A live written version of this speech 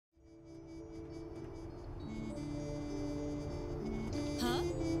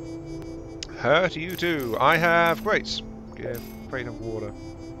hurt you too. I have crates. Give crate of water.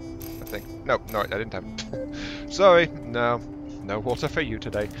 I think. No, I didn't have. Sorry, no water for you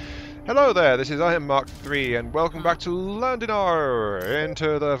today. Hello there, this is I am Mark 3, and welcome back to Landinar,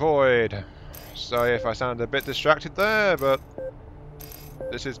 Into the Void. Sorry if I sound a bit distracted there, but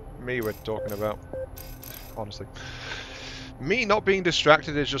this is me we're talking about. Honestly. Me not being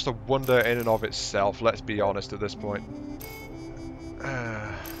distracted is just a wonder in and of itself, let's be honest at this point.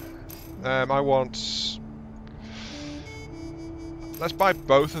 I want... Let's buy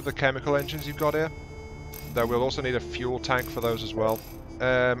both of the chemical engines you've got here. Though we'll also need a fuel tank for those as well.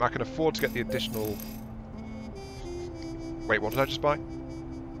 I can afford to get the additional... Wait, what did I just buy?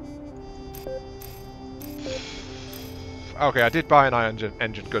 Okay, I did buy an iron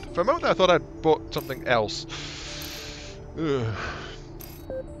engine. Good. For a moment I thought I'd bought something else. Ugh.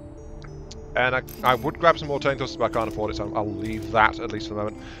 And I would grab some more turning thrusters, but I can't afford it, so I'll leave that at least for the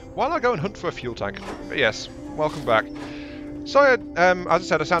moment. While I go and hunt for a fuel tank. But yes, welcome back. Sorry, as I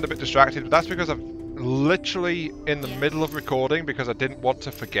said, I sound a bit distracted, but that's because I've literally in the middle of recording, because I didn't want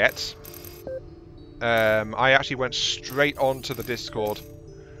to forget. I actually went straight onto the Discord,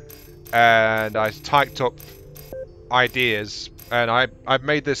 and I typed up ideas, and I've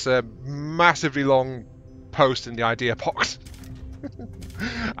made this massively long post in the idea box.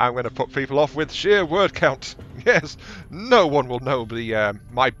 I'm going to put people off with sheer word count. Yes, no one will know the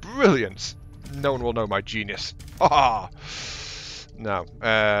my brilliance. No one will know my genius. Ha! No,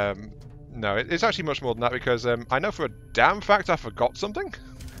 no, it's actually much more than that, because I know for a damn fact I forgot something.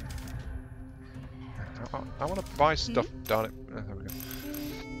 I want to buy stuff. Darn it! There we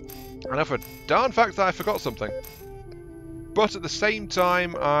go. I know for a darn fact that I forgot something. But at the same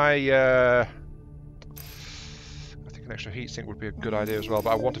time, I think an extra heatsink would be a good idea as well, but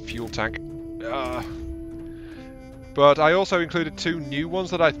I want a fuel tank. But I also included 2 new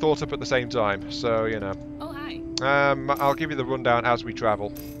ones that I thought up at the same time, so, you know. Oh, hi. I'll give you the rundown as we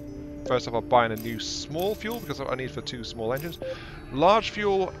travel. First off, I'm buying a new small fuel, because I need for 2 small engines. Large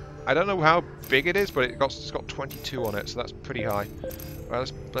fuel, I don't know how big it is, but it's got 22 on it, so that's pretty high. Well,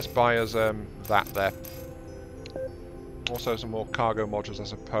 let's buy us that there. Also some more cargo modules, I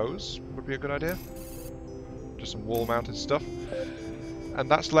suppose, would be a good idea. Just some wall-mounted stuff.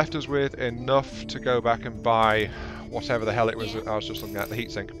 And that's left us with enough to go back and buy whatever the hell it was I was just looking at, the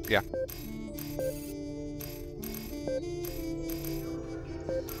heatsink. Yeah.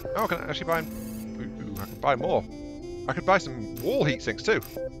 Oh, can I actually buy... Ooh, I can buy more. I could buy some wall heatsinks too.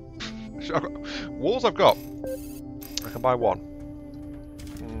 Walls I've got. I can buy 1.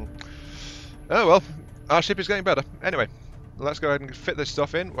 Oh well, our ship is getting better. Anyway, let's go ahead and fit this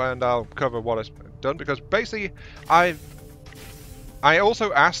stuff in, and I'll cover what I've done, because basically I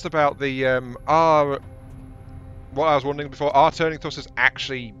also asked about the what I was wondering before, are turning thrusters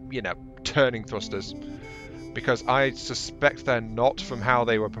actually, you know, turning thrusters? Because I suspect they're not from how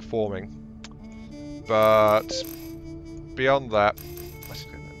they were performing. But beyond that, let's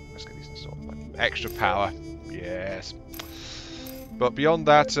get these installed. Like, extra power, yes. But beyond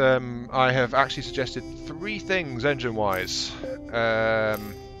that, I have actually suggested 3 things engine-wise.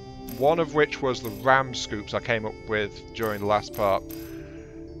 One of which was the ram scoops I came up with during the last part.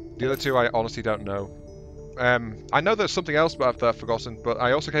 The other 2 I honestly don't know. I know there's something else but I've forgotten, but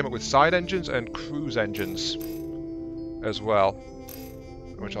I also came up with side engines and cruise engines as well.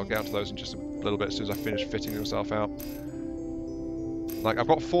 Which I'll get onto those in just a little bit as soon as I finish fitting myself out. Like, I've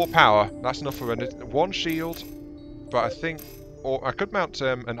got 4 power, that's enough for 1 shield, but I think... Or I could mount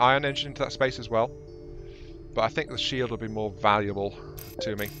an iron engine into that space as well. But I think the shield would be more valuable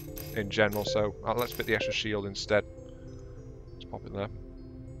to me in general, so let's fit the extra shield instead. Let's pop it there.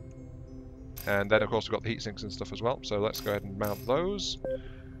 And then of course we've got the heat sinks and stuff as well, so let's go ahead and mount those.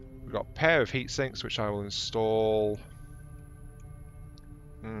 We've got a pair of heat sinks which I will install.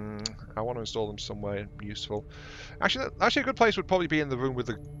 I want to install them somewhere useful. Actually a good place would probably be in the room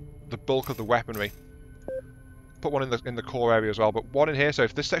with the bulk of the weaponry. Put one in the core area as well, but 1 in here, so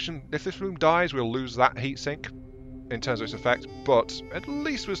if this room dies, we'll lose that heatsink in terms of its effect, but at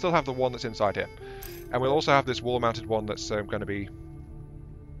least we'll still have the one that's inside here. And we'll also have this wall-mounted one that's going to be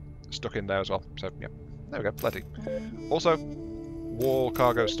stuck in there as well. So, yeah, there we go, plenty. Also, wall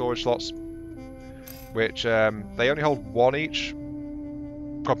cargo storage slots, which they only hold 1 each,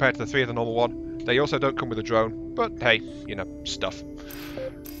 compared to the 3 of the normal one. They also don't come with a drone, but hey, you know, stuff.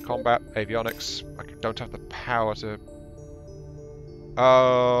 Combat, avionics, I don't have the power to...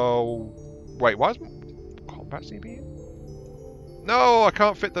 Oh... Wait, why is... Combat CPU? No, I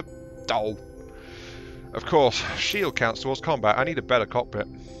can't fit the... Oh. Of course, shield counts towards combat. I need a better cockpit.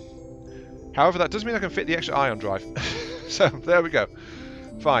 However, that does mean I can fit the extra ion drive. So, there we go.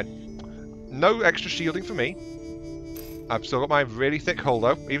 Fine. No extra shielding for me. I've still got my really thick hull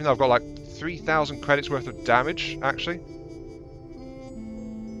though, even though I've got like 3,000 credits worth of damage, actually.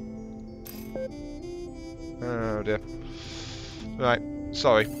 Oh dear. Right,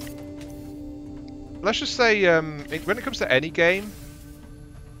 sorry. Let's just say, when it comes to any game,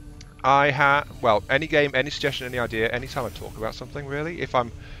 any game, any suggestion, any idea, anytime I talk about something, really, if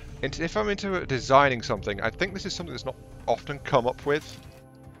I'm into designing something, I think this is something that's not often come up with.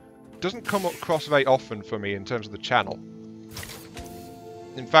 Doesn't come across very often for me in terms of the channel.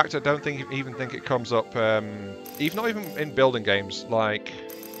 In fact, I don't even think it comes up, not even in building games, like...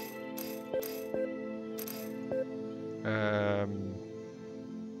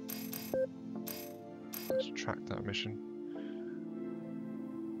 let's track that mission.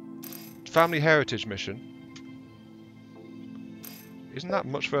 Family Heritage mission. Isn't that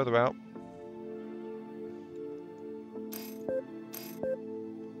much further out?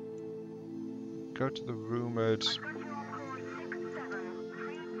 Go to the rumoured...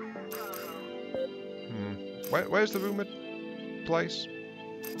 Where's the rumoured place?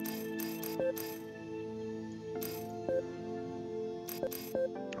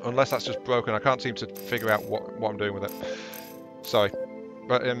 Unless that's just broken, I can't seem to figure out what I'm doing with it. Sorry.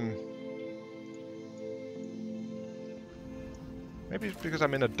 But, maybe it's because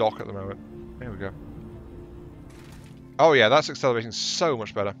I'm in a dock at the moment. There we go. Oh yeah, that's accelerating so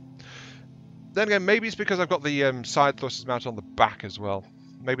much better. Then again, maybe it's because I've got the side thrusters mounted on the back as well.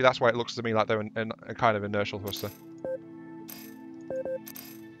 Maybe that's why it looks to me like they're a kind of inertial thruster.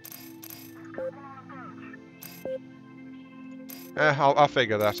 I'll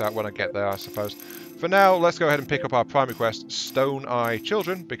figure that out when I get there, I suppose. For now, let's go ahead and pick up our primary quest, Stone Eye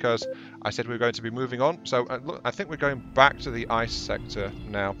Children, because I said we were going to be moving on. So look, I think we're going back to the ice sector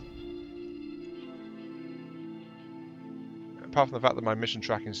now. Apart from the fact that my mission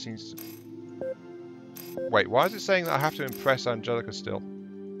tracking seems to... Wait, why is it saying that I have to impress Angelica still?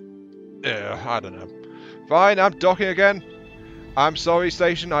 I don't know. Fine, I'm docking again. I'm sorry,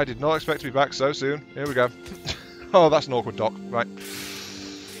 station. I did not expect to be back so soon. Here we go. Oh, that's an awkward dock. Right.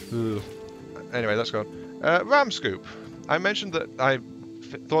 Ugh. Anyway, let's go on. Ram scoop. I mentioned that I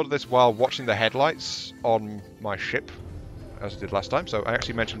thought of this while watching the headlights on my ship, as I did last time. So I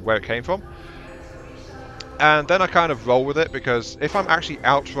actually mentioned where it came from. And then I kind of roll with it, because if I'm actually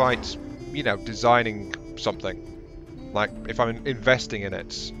outright, you know, designing something, like if I'm investing in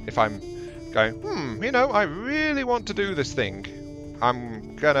it, if I'm going, you know, I really want to do this thing,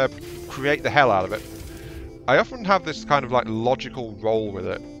 I'm gonna create the hell out of it. I often have this kind of like logical roll with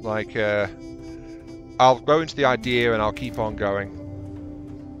it, like I'll go into the idea and I'll keep on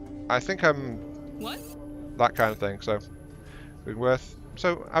going. I think I'm that kind of thing, so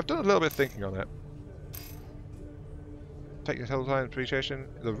so I've done a little bit of thinking on it. Take your time appreciation.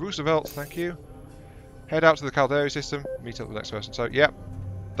 The Roosevelt, thank you. Head out to the Caldera system, meet up with the next person. So, yep,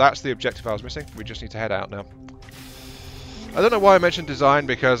 that's the objective I was missing. We just need to head out now. I don't know why I mentioned design,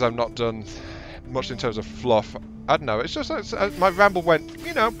 because I've not done much in terms of fluff. I don't know, it's just my ramble went,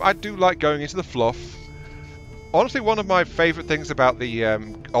 you know, I do like going into the fluff. Honestly, one of my favourite things about the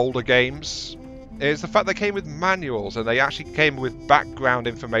older games is the fact they came with manuals, and they actually came with background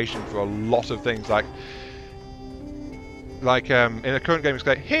information for a lot of things, like in a current game, it's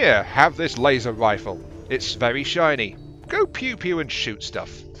like, here, have this laser rifle. It's very shiny. Go pew pew and shoot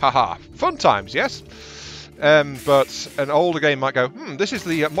stuff. Haha. Fun times, yes? But an older game might go, this is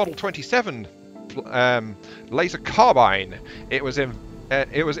the Model 27 laser carbine. It was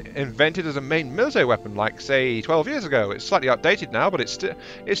invented as a main military weapon, like, say, 12 years ago. It's slightly outdated now, but it's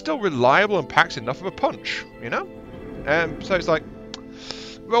still reliable and packs enough of a punch, you know? So it's like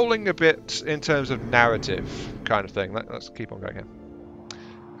rolling a bit in terms of narrative kind of thing. Let's keep on going here.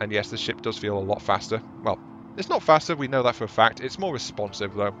 And yes, the ship does feel a lot faster. Well, it's not faster, we know that for a fact. It's more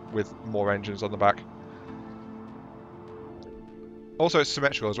responsive, though, with more engines on the back. Also, it's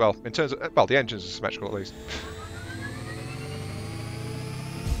symmetrical as well. In terms of, well, the engines are symmetrical at least.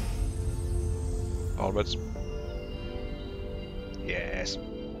 Onwards. Yes.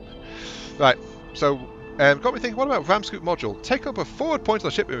 Right, so got me thinking, what about Ram Scoop module? Take up a forward point on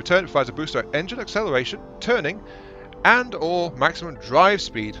the ship in return. It provides a boost to engine acceleration, turning, and or maximum drive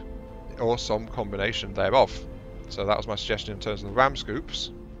speed, or some combination thereof. So that was my suggestion in terms of the Ram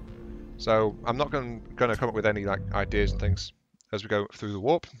Scoops. So I'm not going to come up with any like ideas and things as we go through the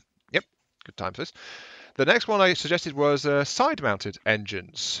warp. Yep, good time for this. The next one I suggested was side-mounted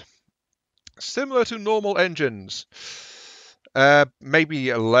engines. Similar to normal engines.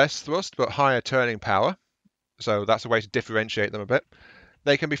 Maybe less thrust, but higher turning power. So that's a way to differentiate them a bit.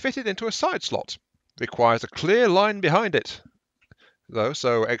 They can be fitted into a side slot. Requires a clear line behind it. though,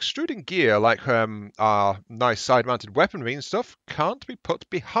 so extruding gear like our nice side-mounted weaponry and stuff can't be put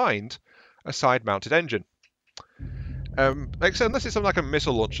behind a side-mounted engine. Except unless it's something like a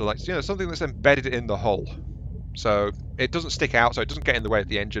missile launcher, like something that's embedded in the hull. So it doesn't stick out, so it doesn't get in the way of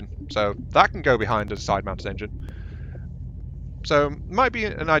the engine. So that can go behind a side-mounted engine. So might be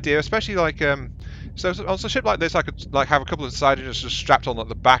an idea, especially like so on a ship like this, I could like have a couple of side engines just strapped on at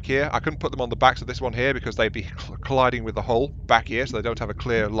the back here. I couldn't put them on the backs of this one here because they'd be colliding with the hull back here, so they don't have a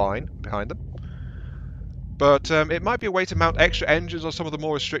clear line behind them. But it might be a way to mount extra engines on some of the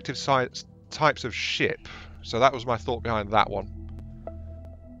more restrictive types of ship. So that was my thought behind that one.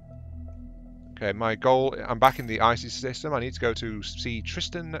 Okay, my goal, I'm back in the icy system. I need to go to see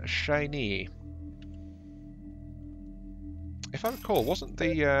Tristan Shiny. If I recall, wasn't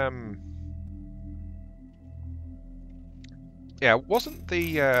the yeah, wasn't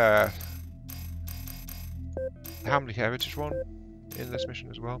the Hamley Heritage one in this mission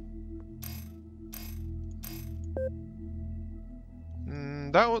as well?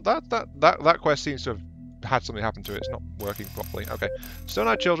 That quest seems to have had something happen to it. It's not working properly. Okay,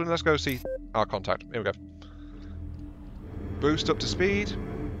 Stone-Eyed Children. Let's go see our contact. Here we go. Boost up to speed,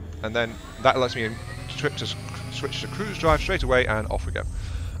 and then that lets me switch to cruise drive straight away, and off we go.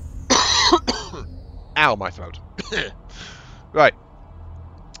 Ow, my throat. Right.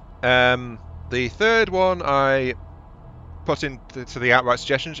 The third one I put into the outright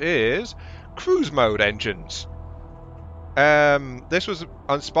suggestions is cruise mode engines. This was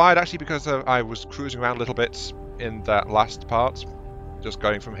inspired actually because I was cruising around a little bit in that last part, just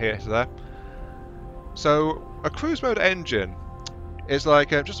going from here to there. So a cruise mode engine is like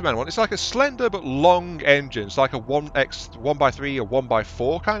just a random one. It's like a slender but long engine. It's like a 1x 1x3 or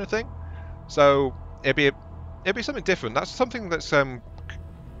 1x4 kind of thing. So it'd be something different. That's something that's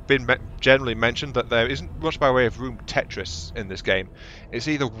been generally mentioned, that there isn't much by way of room Tetris in this game. It's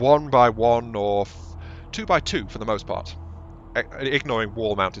either 1x1 or 2x2 for the most part, ignoring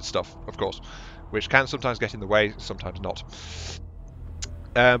wall-mounted stuff, of course, which can sometimes get in the way, sometimes not.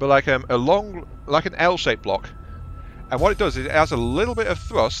 But like like an L-shaped block, and what it does is it has a little bit of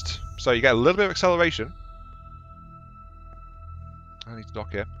thrust, so you get a little bit of acceleration. I need to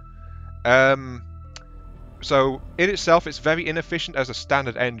dock here. So in itself, it's very inefficient as a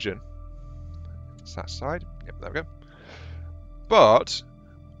standard engine. It's that side. Yep, there we go. But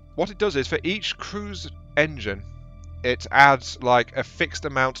what it does is, for each cruise engine, it adds like a fixed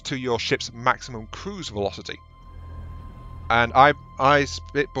amount to your ship's maximum cruise velocity. And I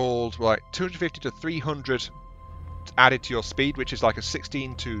spitballed like 250 to 300 added to your speed, which is like a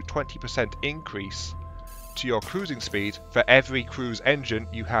 16 to 20% increase to your cruising speed for every cruise engine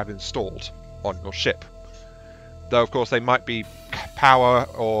you have installed on your ship. Though, of course, they might be power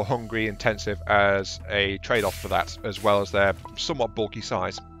or hungry intensive as a trade-off for that, as well as their somewhat bulky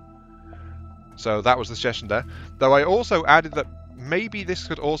size. So that was the suggestion there. Though I also added that maybe this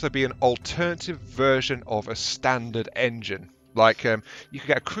could also be an alternative version of a standard engine. Like, you could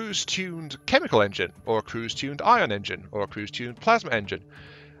get a cruise-tuned chemical engine, or a cruise-tuned ion engine, or a cruise-tuned plasma engine.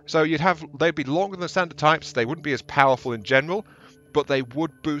 So they'd be longer than standard types, they wouldn't be as powerful in general, but they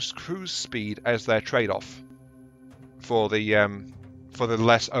would boost cruise speed as their trade-off for the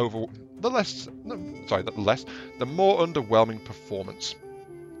more underwhelming performance.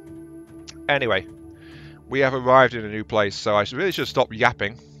 Anyway, we have arrived in a new place, so I really should stop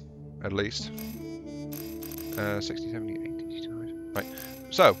yapping, at least. 60, 70, 80, 90. Right.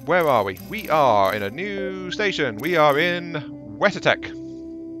 So, where are we? We are in a new station. We are in WetterTek.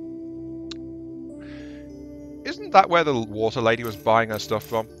 Isn't that where the water lady was buying her stuff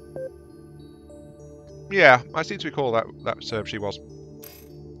from? Yeah, I seem to recall that she was.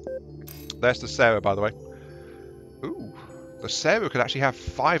 There's the Sarah, by the way. Ooh, the Sarah could actually have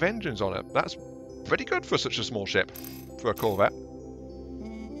 5 engines on it. That's pretty good for such a small ship, for a Corvette.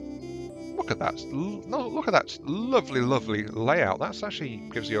 Look at that! Look at that lovely, lovely layout. That actually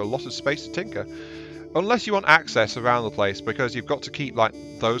gives you a lot of space to tinker. Unless you want access around the place, because you've got to keep like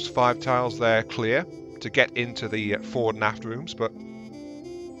those 5 tiles there clear to get into the forward and aft rooms. But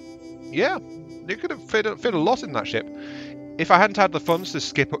yeah. You could have fit a lot in that ship. If I hadn't had the funds to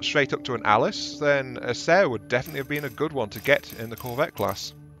skip up straight up to an Alice, then a Sarah would definitely have been a good one to get in the Corvette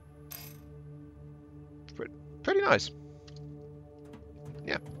class. Pretty nice.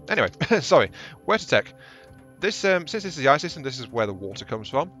 Yeah. Anyway, sorry. WetterTek. This, since this is the ice system, this is where the water comes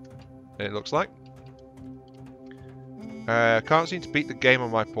from. It looks like. Can't seem to beat the game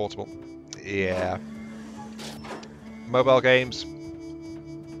on my portable. Yeah. Mobile games.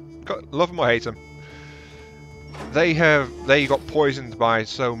 Love them or hate them. They got poisoned by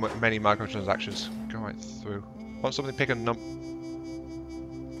so many microtransactions. Go right through. Want something? Pick a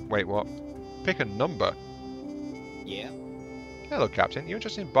Wait, what? Pick a number. Yeah. Hello, Captain. You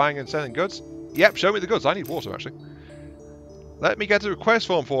interested in buying and selling goods? Yep, show me the goods. I need water, actually. Let me get a request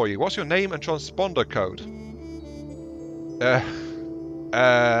form for you. What's your name and transponder code?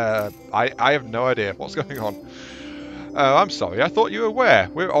 I have no idea what's going on. I'm sorry, I thought you were aware.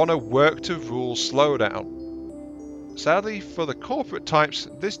 We're on a work-to-rule slowdown. Sadly, for the corporate types,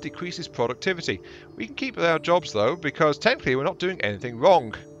 this decreases productivity. We can keep our jobs, though, because technically we're not doing anything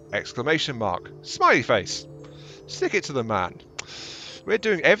wrong. Exclamation mark. Smiley face. Stick it to the man. We're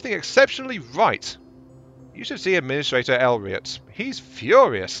doing everything exceptionally right. You should see Administrator Elriot. He's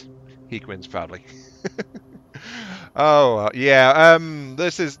furious. He grins proudly. Oh, yeah,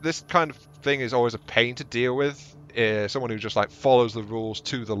 this kind of thing is always a pain to deal with. Someone who just, like, follows the rules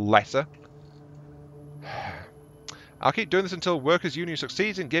to the letter. I'll keep doing this until Workers' Union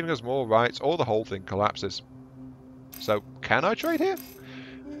succeeds in giving us more rights, or the whole thing collapses. So, can I trade here?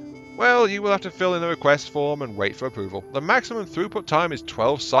 Well, you will have to fill in the request form and wait for approval. The maximum throughput time is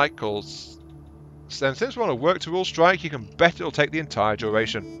 12 cycles. And since we're on a work-to-rule strike, you can bet it'll take the entire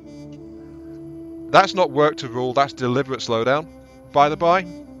duration. That's not work-to-rule, that's deliberate slowdown, by the by.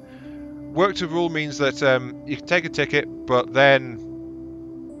 Work-to-rule means that you can take a ticket, but then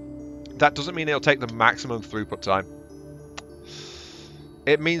that doesn't mean it'll take the maximum throughput time.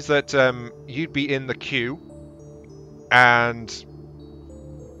 It means that you'd be in the queue, and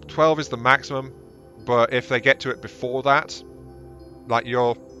 12 is the maximum, but if they get to it before that, like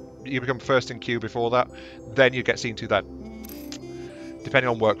you become first in queue before that, then you get seen to that, depending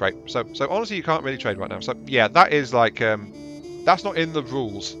on work rate. So honestly, you can't really trade right now. So yeah, that is like that's not in the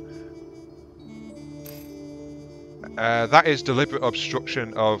rules. That is deliberate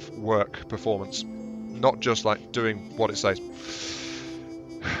obstruction of work performance, not just like doing what it says.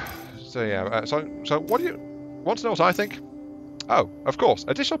 So yeah, so what do you want to know? What I think? Oh, of course.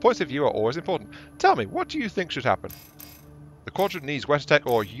 Additional points of view are always important. Tell me, what do you think should happen? The quadrant needs WetterTek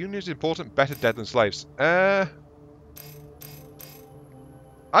or Union's important, better dead than slaves. I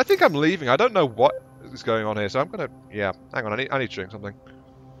think I'm leaving. I don't know what is going on here, so I'm gonna. Yeah, hang on. I need to drink something.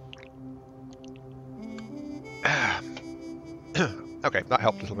 Okay, that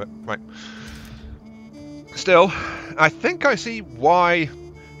helped a little bit. Right. Still, I think I see why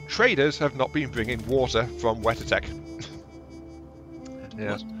traders have not been bringing water from WetterTek.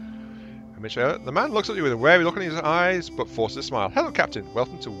 Yes. The man looks at you with a wary look in his eyes, but forces a smile. Hello, Captain.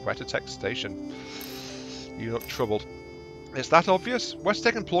 Welcome to WetterTek Station. You look troubled. It's that obvious?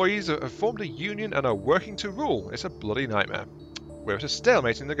 WetterTek employees have formed a union and are working to rule. It's a bloody nightmare. We're at a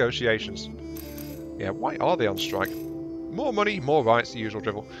stalemate in negotiations. Yeah, why are they on strike? More money, more rights, the usual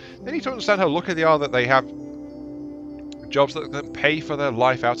drivel. They need to understand how lucky they are that they have jobs that can pay for their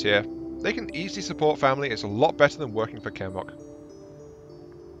life out here. They can easily support family. It's a lot better than working for Chemrock.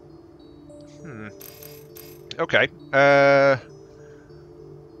 Okay.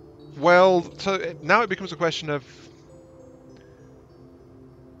 Well, so now it becomes a question of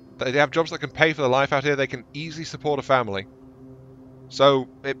they have jobs that can pay for their life out here. They can easily support a family. So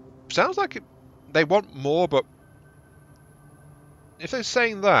it sounds like they want more, but if they're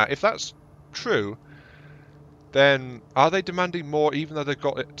saying that, if that's true, then are they demanding more even though they've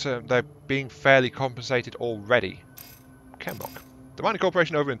got it? They're being fairly compensated already. Chemrock. The mining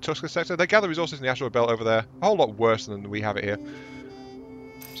corporation over in Tusker sector, they gather resources in the asteroid belt over there. A whole lot worse than we have it here.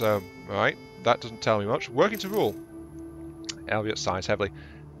 So, alright, that doesn't tell me much. Working to rule. Elliot sighs heavily.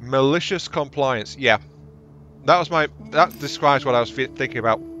 Malicious compliance. Yeah. That describes what I was thinking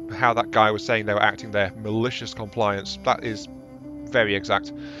about how that guy was saying they were acting there. Malicious compliance. That is very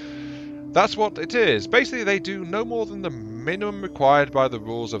exact. That's what it is. Basically, they do no more than the minimum required by the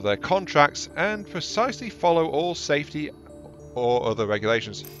rules of their contracts and precisely follow all safety or other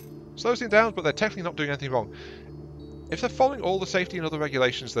regulations. Slows things down, but they're technically not doing anything wrong. If they're following all the safety and other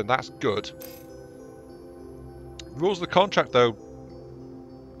regulations, then that's good. Rules of the contract, though...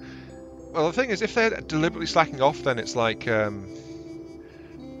 Well, the thing is, if they're deliberately slacking off, then it's like...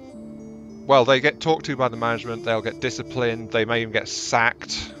 well, they get talked to by the management, they'll get disciplined, they may even get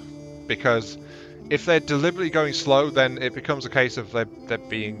sacked. Because if they're deliberately going slow, then it becomes a case of they're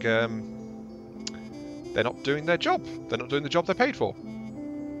being... they're not doing their job. They're not doing the job they're paid for.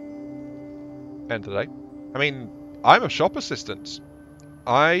 End of the day. I mean, I'm a shop assistant.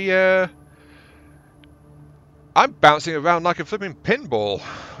 I'm bouncing around like a flipping pinball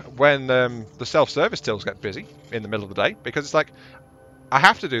when the self-service tills get busy in the middle of the day, because it's like, I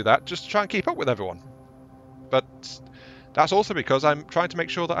have to do that just to try and keep up with everyone. But that's also because I'm trying to make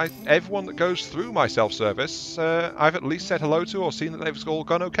sure that everyone that goes through my self-service, I've at least said hello to or seen that they've all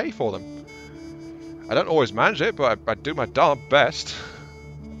gone okay for them. I don't always manage it, but I do my darn best.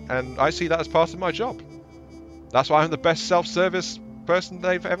 and I see that as part of my job. That's why I'm the best self-service person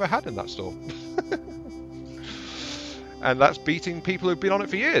they've ever had in that store. And that's beating people who've been on it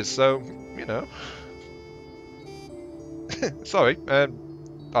for years, so, you know. Sorry,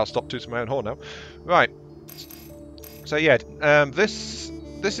 I'll stop tooting my own horn now. Right. So yeah, this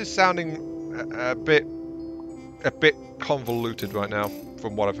is sounding a bit convoluted right now,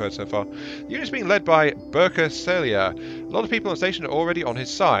 from what I've heard so far. The unit's being led by Burka Celia. A lot of people on the station are already on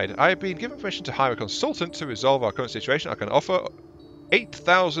his side. I have been given permission to hire a consultant to resolve our current situation. I can offer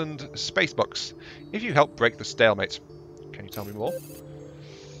 8,000 space bucks if you help break the stalemate. Can you tell me more?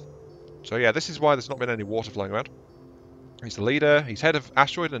 So yeah, this is why there's not been any water flying around. He's the leader. He's head of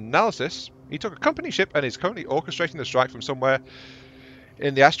asteroid analysis. He took a company ship and is currently orchestrating the strike from somewhere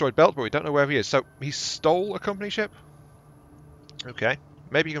in the asteroid belt, but we don't know where he is. So he stole a company ship? Okay.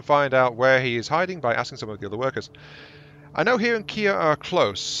 Maybe you can find out where he is hiding by asking some of the other workers. I know here and Kia are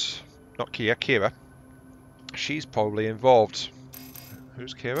close. Not Kia, Kira. She's probably involved.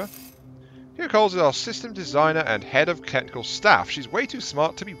 Who's Kira? Kira Coles is our system designer and head of technical staff. She's way too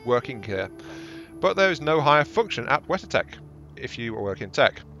smart to be working here. But there is no higher function at WetterTek, if you work in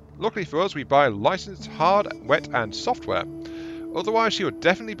tech. Luckily for us, we buy licensed hard, wet and software. Otherwise, she would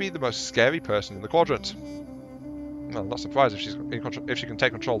definitely be the most scary person in the quadrant. Well, I'm not surprised if she can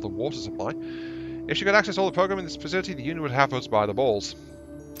take control of the water supply. If she could access all the program in this facility, the unit would have us by the balls.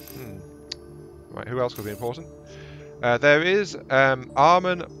 Right, who else could be important? There is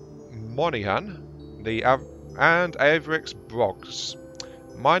Armin Monihan and Averix Broggs.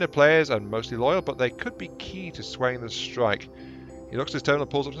 Minor players and mostly loyal, but they could be key to swaying the strike. He looks at his terminal and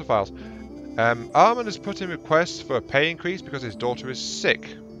pulls up some files. Armin has put in requests for a pay increase because his daughter is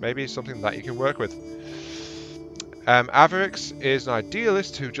sick. Maybe it's something that you can work with. Averix is an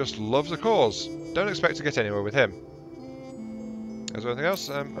idealist who just loves the cause. Don't expect to get anywhere with him. Is there anything else?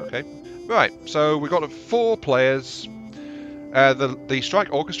 Okay. Right, so we've got 4 players. The strike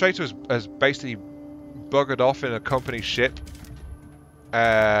orchestrator has basically buggered off in a company ship.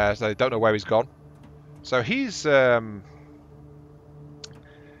 So they don't know where he's gone. So he's... I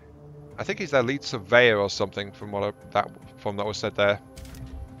think he's their lead surveyor or something from what that was said there.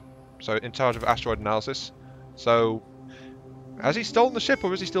 So in charge of asteroid analysis. So has he stolen the ship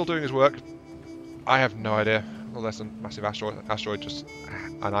or is he still doing his work? I have no idea. Unless a massive asteroid just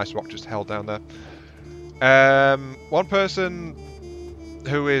an ice rock just held down there. One person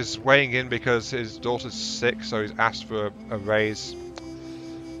who is weighing in because his daughter's sick, so he's asked for a raise.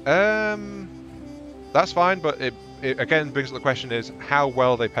 That's fine, but it again brings up the question is how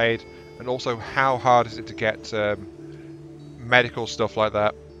well they paid, and also how hard is it to get medical stuff like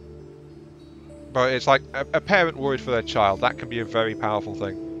that. But it's like a parent worried for their child. That can be a very powerful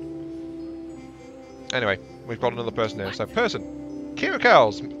thing. Anyway, we've got another person here. So person, Kira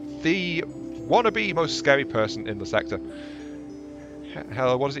Cowles, the wannabe most scary person in the sector.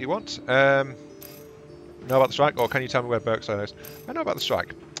 Hello, what is it you want? Know about the strike, or can you tell me where Berkstone is? I know about the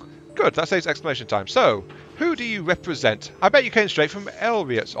strike. Good, that saves explanation time. So, who do you represent? I bet you came straight from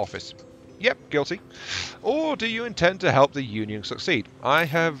Elriot's office. Yep, guilty. Or do you intend to help the Union succeed? I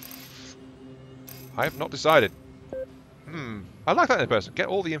have not decided. I like that in a person. Get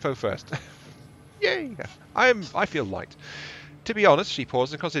all the info first. Yay! I feel light. To be honest, she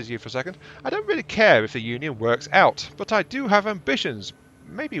paused and considered you for a second. I don't really care if the Union works out, but I do have ambitions.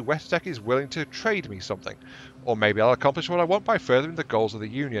 Maybe WetterTek is willing to trade me something. Or maybe I'll accomplish what I want by furthering the goals of the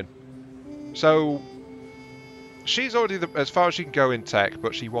Union. So, she's already as far as she can go in tech,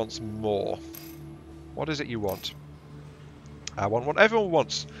 but she wants more. What is it you want? I want what everyone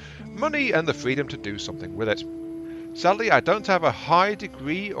wants. Money and the freedom to do something with it. Sadly, I don't have a high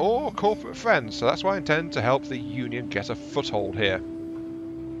degree or corporate friends, so that's why I intend to help the Union get a foothold here.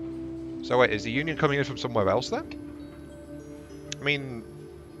 So wait, is the Union coming in from somewhere else then? I mean,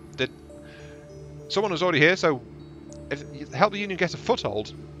 someone was already here, so if you help the Union get a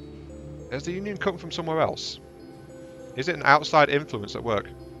foothold, has the Union come from somewhere else? Is it an outside influence at work?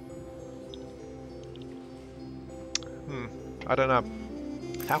 I don't know.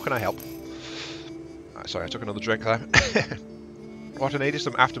 How can I help? Sorry, I took another drink there. What I need is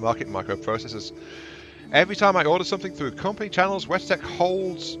some aftermarket microprocessors. Every time I order something through company channels, WetterTek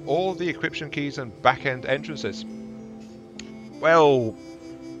holds all the encryption keys and back-end entrances. Well,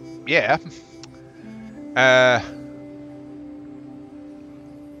 yeah.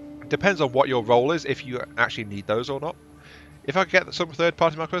 Depends on what your role is, if you actually need those or not. If I could get some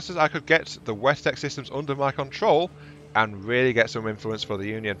third-party microprocessors, I could get the WetterTek systems under my control and really get some influence for the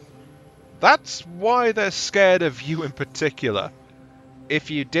Union. That's why they're scared of you in particular.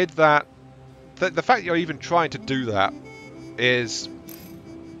 If you did that, the fact you're even trying to do that is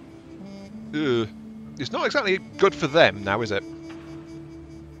Ugh. It's not exactly good for them now, is it?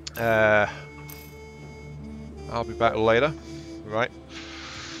 I'll be back later. Right.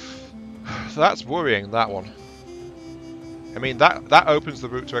 So that's worrying, that one. I mean, that opens the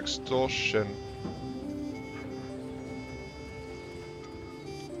route to extortion.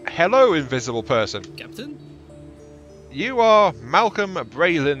 Hello, invisible person. Captain? You are Malcolm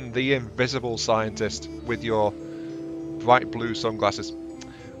Braylon, the invisible scientist, with your bright blue sunglasses.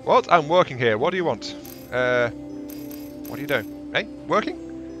 What? I'm working here. What do you want? What are you doing? Hey,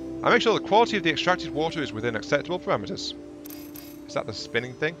 working? I make sure the quality of the extracted water is within acceptable parameters. Is that the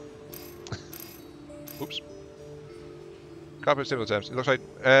spinning thing? Oops. Can't put similar terms. It looks like...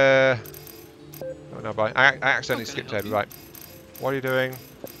 oh no, bye. I accidentally skipped ahead. Right. What are you doing?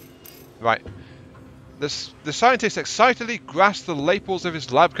 Right. The scientist excitedly grasps the lapels of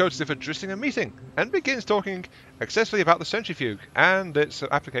his lab coat as if addressing a meeting, and begins talking excessively about the centrifuge and its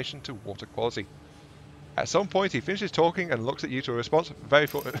application to water quality. At some point, he finishes talking and looks at you to a response.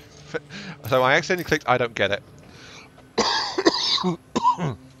 So I accidentally clicked I don't get it.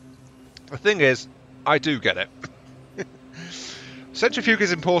 The thing is, I do get it. Centrifuge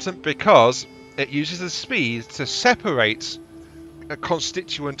is important because it uses the speed to separate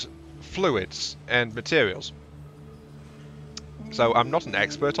constituent fluids and materials. So I'm not an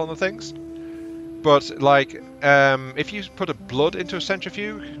expert on the things, but like if you put a blood into a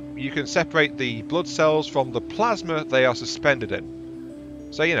centrifuge, you can separate the blood cells from the plasma they are suspended in.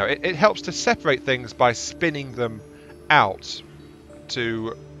 So you know it helps to separate things by spinning them out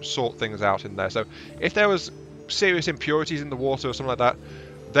to sort things out in there. So if there was serious impurities in the water or something like that,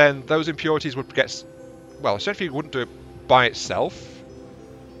 then those impurities would get, well, a centrifuge wouldn't do it by itself.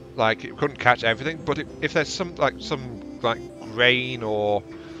 Like it couldn't catch everything, but if there's some grain or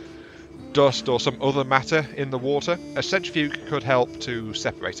dust or some other matter in the water, a centrifuge could help to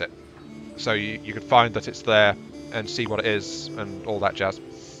separate it. So you could find that it's there and see what it is and all that jazz.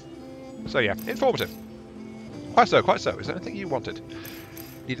 So yeah, informative. Quite so, quite so. Is there anything you wanted?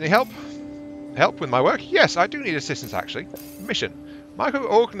 Need any help? Help with my work? Yes, I do need assistance actually. Mission.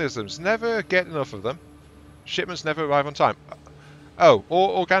 Microorganisms, never get enough of them. Shipments never arrive on time. Oh,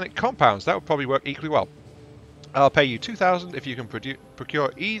 or organic compounds. That would probably work equally well. I'll pay you 2,000 if you can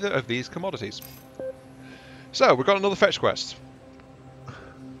procure either of these commodities. So, we've got another fetch quest.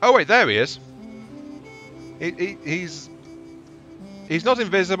 Oh wait, there he is. He's not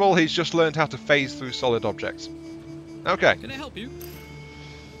invisible, he's just learned how to phase through solid objects. Okay. Can I help you?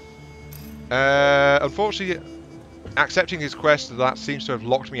 Unfortunately, accepting his quest, that seems to have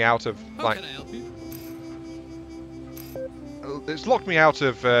locked me out of, How can I help you? It's locked me out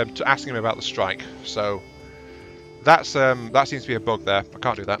of to asking him about the strike, so that's that seems to be a bug there. I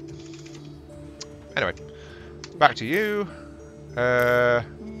can't do that. Anyway, back to you.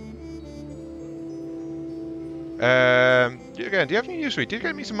 Again, do you have any use for me? Did you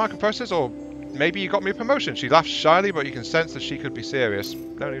get me some microprocessors, or maybe you got me a promotion? She laughs shyly, but you can sense that she could be serious.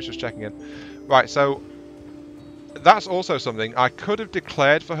 No news, just checking in. Right, so that's also something I could have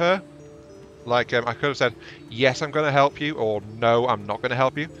declared for her. Like, I could have said, yes, I'm going to help you, or no, I'm not going to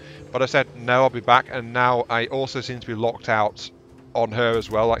help you. But I said, no, I'll be back, and now I also seem to be locked out on her as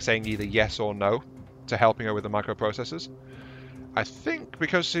well, like saying either yes or no to helping her with the microprocessors. I think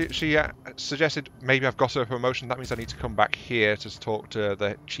because she suggested maybe I've got her a promotion, that means I need to come back here to talk to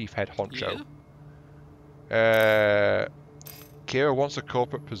the chief head honcho. Yeah. Kira wants a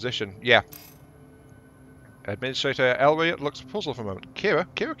corporate position. Yeah. Administrator Elliot looks puzzled for a moment.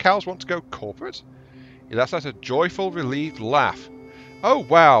 Kira cows want to go corporate? He lets out a joyful, relieved laugh. Oh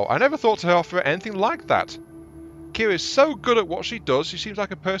wow, I never thought to offer anything like that. Kira is so good at what she does, she seems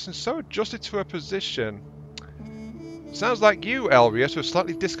like a person so adjusted to her position. Sounds like you, Elriot, are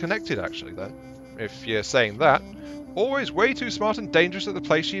slightly disconnected actually then, if you're saying that. Always way too smart and dangerous at the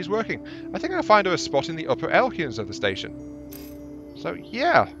place she is working. I think I'll find her a spot in the upper Elkians of the station. So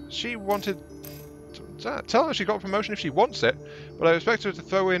yeah, she wanted... Tell her she got a promotion if she wants it, but I expect her to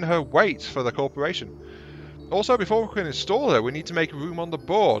throw in her weight for the corporation. Also, before we can install her, we need to make room on the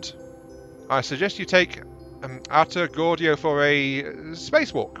board. I suggest you take Artur Gordio for a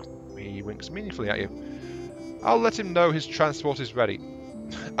spacewalk. He winks meaningfully at you. I'll let him know his transport is ready.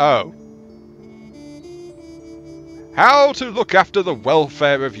 Oh. How to look after the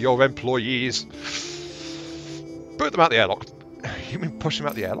welfare of your employees. Put them out the airlock. You mean push them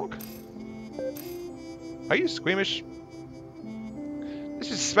out the airlock? Are you squeamish? This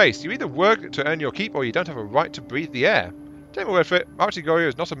is space. You either work to earn your keep or you don't have a right to breathe the air. Take my word for it, Arctigorio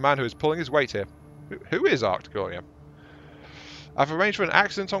is not a man who is pulling his weight here. Who is Arctigorio? I've arranged for an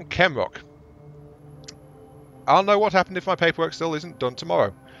accident on Chemrock. I'll know what happened if my paperwork still isn't done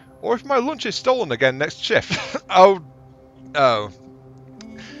tomorrow. Or if my lunch is stolen again next shift. Oh.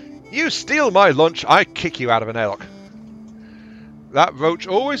 You steal my lunch, I kick you out of an airlock. That roach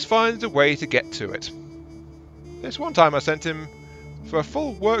always finds a way to get to it. This one time I sent him for a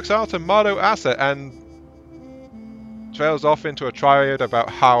full works Armado asset and trails off into a tirade about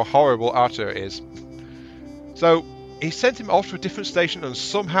how horrible Archer is. So, he sent him off to a different station and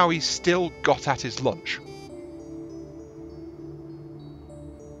somehow he still got at his lunch.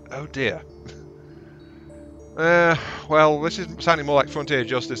 Oh dear. Well, this is sounding more like Frontier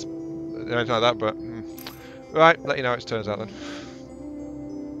Justice than anything like that, but... Right, let you know how it turns out then.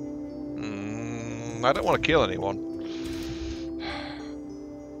 I don't want to kill anyone.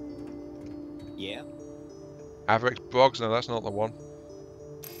 Yeah. Averex Boggs? No, that's not the one.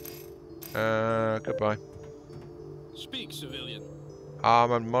 Goodbye. Speak, civilian.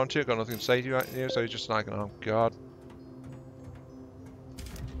 I'm Monty, got nothing to say to you right here, so you're just like, oh god.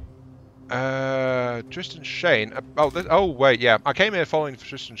 Tristan Shane. Oh wait, yeah. I came here following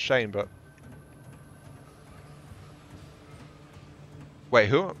Tristan Shane, but... Wait,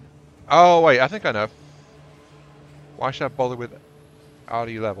 who? Oh wait, I think I know. Why should I bother with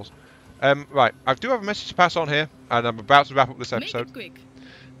RD levels? Right, I do have a message to pass on here, and I'm about to wrap up this episode. Make it quick.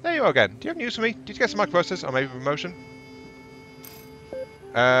 There you are again. Do you have news for me? Did you get some microprocessors or maybe promotion?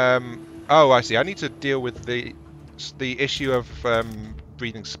 Oh, I see. I need to deal with the issue of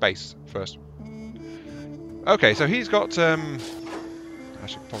breathing space first. Okay, so he's got I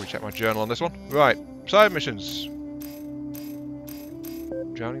should probably check my journal on this one. Right, side missions.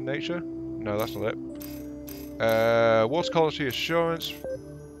 Drowning nature? No, that's not it. Water quality assurance.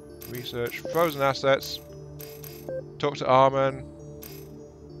 Research. Frozen assets. Talk to Arman.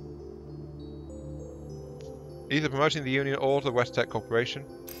 Either promoting the Union or the WetterTek Corporation.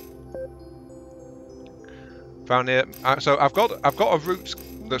 Found it. So I've got a route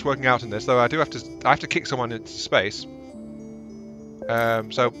that's working out in this, though I have to kick someone into space.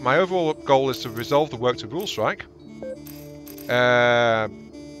 So my overall goal is to resolve the work to rule strike.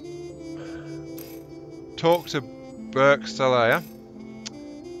 Talk to Burke Salaya.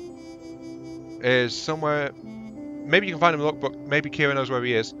 Is somewhere. Maybe you can find him in the lookbook. Maybe Kira knows where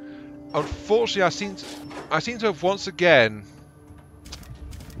he is. Unfortunately, I seem to have once again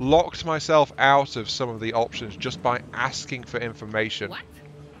locked myself out of some of the options just by asking for information. What?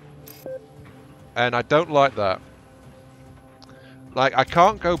 And I don't like that. Like, I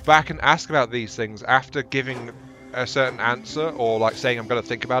can't go back and ask about these things after giving a certain answer or like saying I'm going to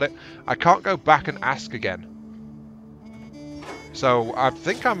think about it. I can't go back and ask again. So I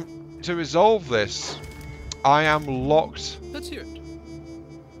think to resolve this, I am locked. Let's hear it.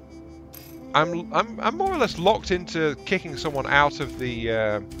 I'm more or less locked into kicking someone out of the.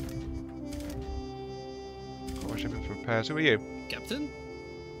 Shipping for repairs. Who are you? Captain?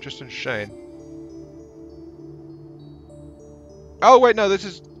 Tristan Shane. Oh wait, no, this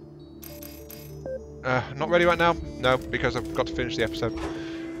is. Not ready right now. No, because I've got to finish the episode.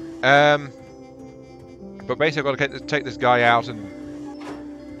 But basically, I've got to take this guy out, and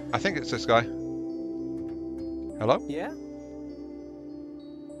I think it's this guy. Hello? Yeah?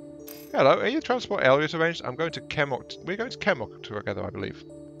 Hello, are you transport areas arranged? I'm going to Chemok. We're going to Chemok together, I believe.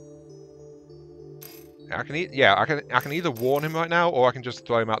 I can either warn him right now, or I can just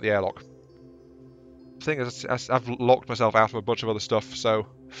throw him out the airlock. The thing is, I've locked myself out of a bunch of other stuff, so...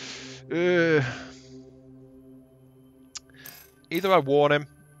 either I warn him,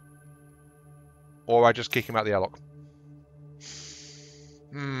 or I just kick him out the airlock.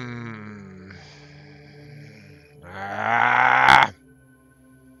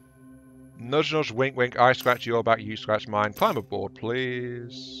 Nudge, nudge, wink, wink. I scratch your back, you scratch mine. Climb aboard,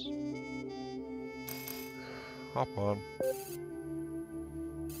 please. Hop on.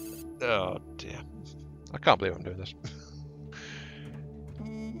 Oh dear. I can't believe I'm doing this.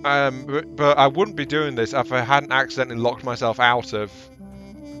 But I wouldn't be doing this if I hadn't accidentally locked myself out of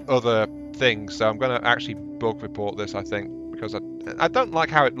other things. So I'm going to actually bug report this, I think, because I don't like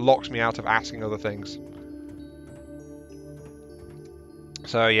how it locks me out of asking other things.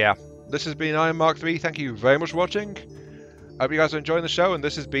 So yeah, this has been Iron Mark 3. Thank you very much for watching. I hope you guys are enjoying the show, and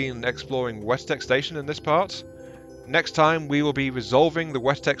this has been exploring WetterTek Station in this part. Next time we will be resolving the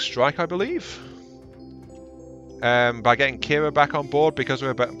WetterTek strike, I believe. By getting Kira back on board, because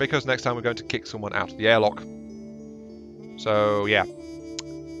next time we're going to kick someone out of the airlock. So yeah,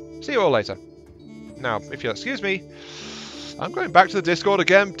 see you all later. Now, if you'll excuse me, I'm going back to the Discord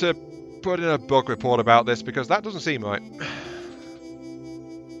again to put in a bug report about this, because that doesn't seem right.